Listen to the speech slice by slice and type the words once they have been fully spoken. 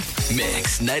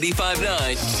Mix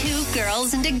 95.9. Two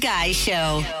girls and a guy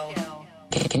show.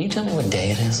 Can you tell me what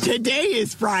day it is? Today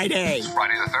is Friday. It's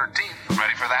Friday the 13th.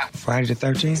 Ready for that? Friday the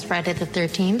 13th? Friday the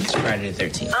 13th. It's Friday the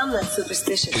 13th. I'm not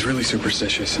superstitious. He's really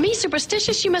superstitious. Me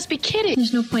superstitious? You must be kidding.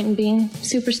 There's no point in being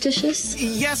superstitious.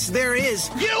 Yes, there is.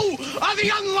 You are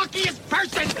the unluckiest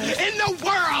person in the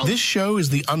world. This show is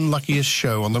the unluckiest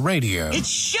show on the radio. It's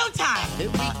showtime. Here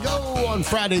we go on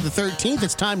Friday the 13th.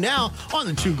 It's time now on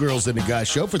the Two Girls and a Guy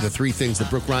show for the three things that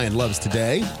Brooke Ryan loves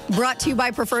today. Brought to you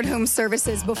by Preferred Home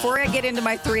Services. Before I get into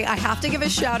my three, I have to give a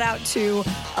shout out to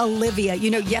Olivia.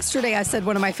 You know, yesterday I said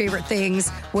one of my favorite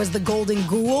things was the Golden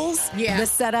Ghouls. Yeah. The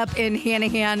setup in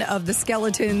Hanahan of the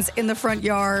skeletons in the front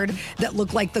yard that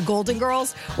look like the Golden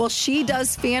Girls. Well, she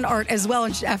does fan art as well.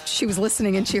 And after she was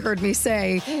listening and she heard me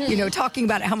say, you know, talking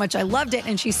about how much I loved it.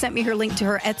 And she sent me her link to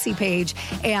her Etsy page.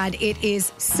 And it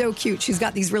is so cute. She's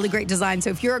got these really great designs. So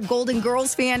if you're a Golden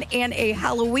Girls fan and a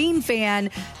Halloween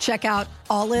fan, check out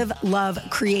Olive Love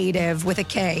Creative with a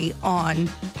K on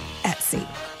Etsy.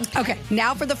 Okay,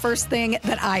 now for the first thing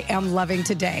that I am loving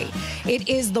today. It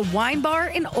is the wine bar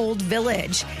in Old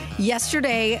Village.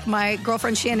 Yesterday, my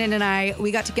girlfriend Shannon and I,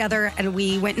 we got together and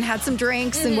we went and had some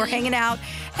drinks and we're hanging out.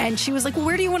 And she was like, well,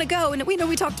 where do you want to go? And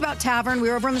we talked about Tavern. We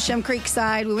were over on the Shem Creek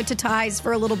side. We went to Ty's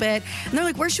for a little bit. And they're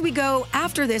like, where should we go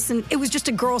after this? And it was just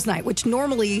a girls' night, which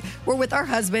normally we're with our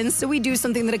husbands. So we do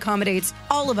something that accommodates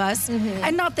all of us.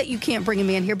 And not that you can't bring a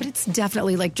man here, but it's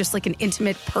definitely like just like an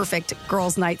intimate, perfect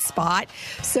girls' night spot.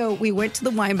 So we went to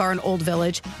the wine bar in Old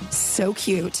Village. So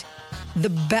cute. The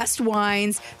best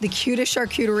wines, the cutest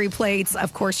charcuterie plates.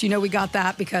 Of course, you know we got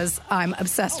that because I'm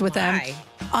obsessed with them.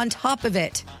 On top of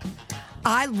it,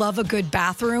 I love a good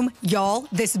bathroom. Y'all,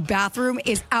 this bathroom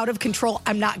is out of control.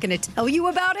 I'm not going to tell you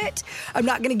about it. I'm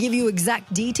not going to give you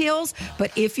exact details.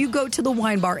 But if you go to the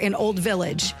wine bar in Old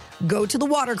Village, go to the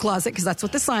water closet, because that's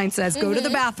what the sign says. Go to the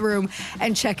bathroom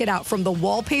and check it out. From the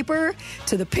wallpaper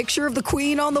to the picture of the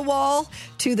queen on the wall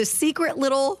to the secret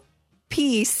little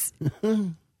piece.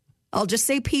 I'll just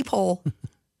say peephole.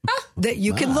 That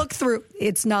you can look through.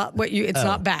 It's not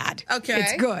not bad. Okay.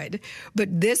 It's good.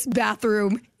 But this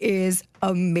bathroom is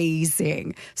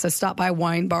amazing. So stop by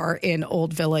Wine Bar in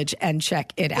Old Village and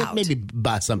check it out. Maybe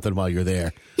buy something while you're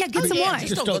there. Yeah, get some wine.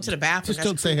 Just don't go to the bathroom. Just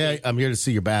don't say, hey, I'm here to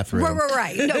see your bathroom.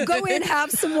 Right. No, go in, have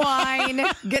some wine,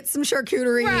 get some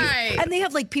charcuterie. Right. And they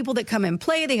have like people that come and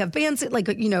play. They have bands, like,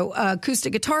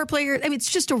 acoustic guitar players. I mean,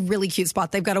 it's just a really cute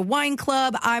spot. They've got a wine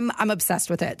club. I'm obsessed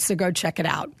with it. So go check it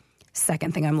out.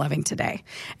 Second thing I'm loving today.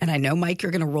 And I know, Mike,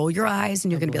 you're going to roll your eyes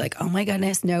and you're going to be like, oh my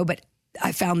goodness, no. But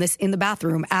I found this in the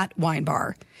bathroom at Wine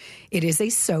Bar. It is a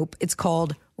soap. It's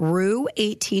called Rue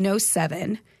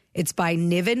 1807. It's by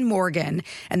Niven Morgan.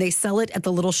 And they sell it at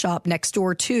the little shop next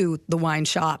door to the wine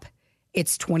shop.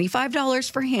 It's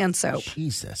 $25 for hand soap.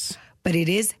 Jesus. But it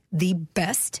is the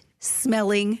best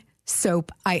smelling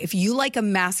soap. If you like a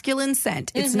masculine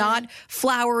scent, it's not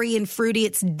flowery and fruity.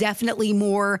 It's definitely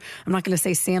more, I'm not going to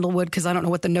say sandalwood because I don't know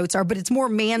what the notes are, but it's more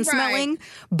man smelling,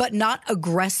 but not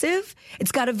aggressive.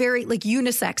 It's got a very like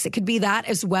unisex. It could be that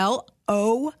as well.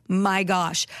 Oh my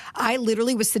gosh. I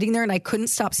literally was sitting there and I couldn't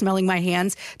stop smelling my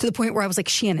hands to the point where I was like,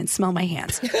 Shannon, smell my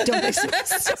hands. Don't they smell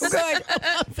so good?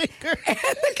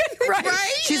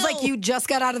 Right? She's like, you just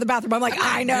got out of the bathroom. I'm like,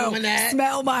 I know.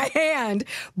 Smell my hand.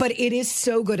 But it is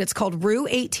so good. It's called Rue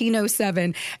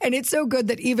 1807. And it's so good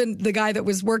that even the guy that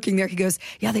was working there, he goes,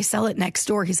 yeah, they sell it next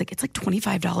door. He's like, it's like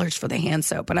 $25 for the hand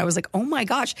soap. And I was like, oh my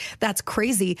gosh, that's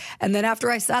crazy. And then after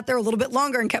I sat there a little bit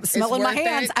longer and kept smelling my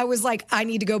hands, I was like, I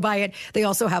need to go buy it. They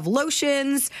also have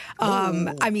lotions.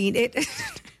 I mean, it.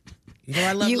 You know,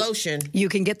 I love lotion. You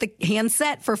can get the hand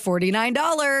set for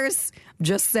 $49.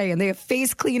 Just saying. They have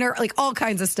face cleaner, like all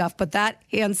kinds of stuff. But that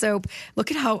hand soap,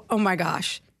 look at how, oh my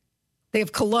gosh. They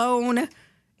have cologne.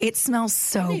 It smells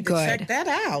so I need good. to check that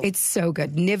out. It's so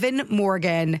good. Niven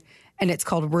Morgan. And it's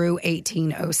called Rue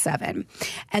 1807.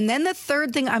 And then the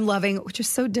third thing I'm loving, which is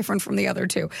so different from the other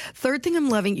two. Third thing I'm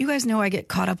loving, you guys know I get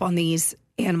caught up on these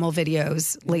animal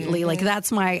videos lately. Like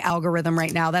that's my algorithm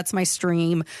right now. That's my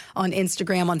stream on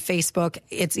Instagram, on Facebook.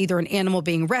 It's either an animal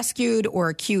being rescued or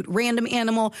a cute random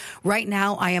animal. Right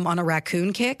now I am on a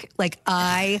raccoon kick. Like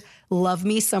I love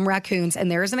me some raccoons. And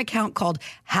there is an account called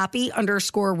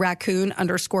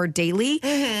happy_raccoon_daily.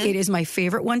 It is my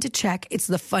favorite one to check. It's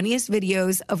the funniest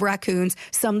videos of raccoons,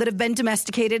 some that have been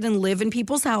domesticated and live in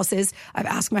people's houses. I've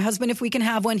asked my husband if we can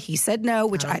have one. He said no,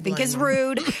 which I think is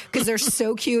rude because they're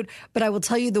so cute. But I will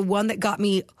tell you the one that got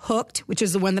me hooked, which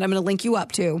is the one that I'm going to link you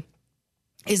up to,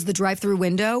 is the drive-through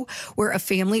window where a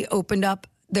family opened up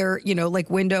their, like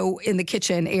window in the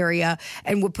kitchen area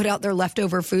and would put out their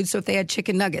leftover food. So if they had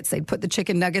chicken nuggets, they'd put the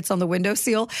chicken nuggets on the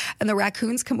windowsill, and the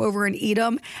raccoons come over and eat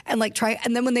them and try.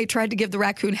 And then when they tried to give the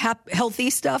raccoon healthy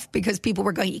stuff, because people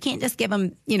were going, you can't just give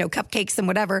them, cupcakes and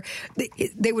whatever,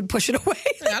 they would push it away.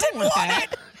 I don't want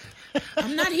that.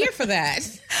 I'm not here for that.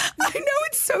 I know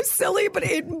it's so silly, but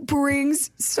it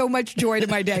brings so much joy to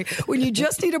my day. When you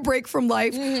just need a break from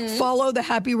life, follow the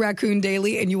Happy Raccoon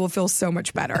Daily and you will feel so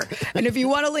much better. And if you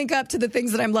want to link up to the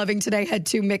things that I'm loving today, head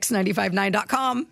to mix959.com.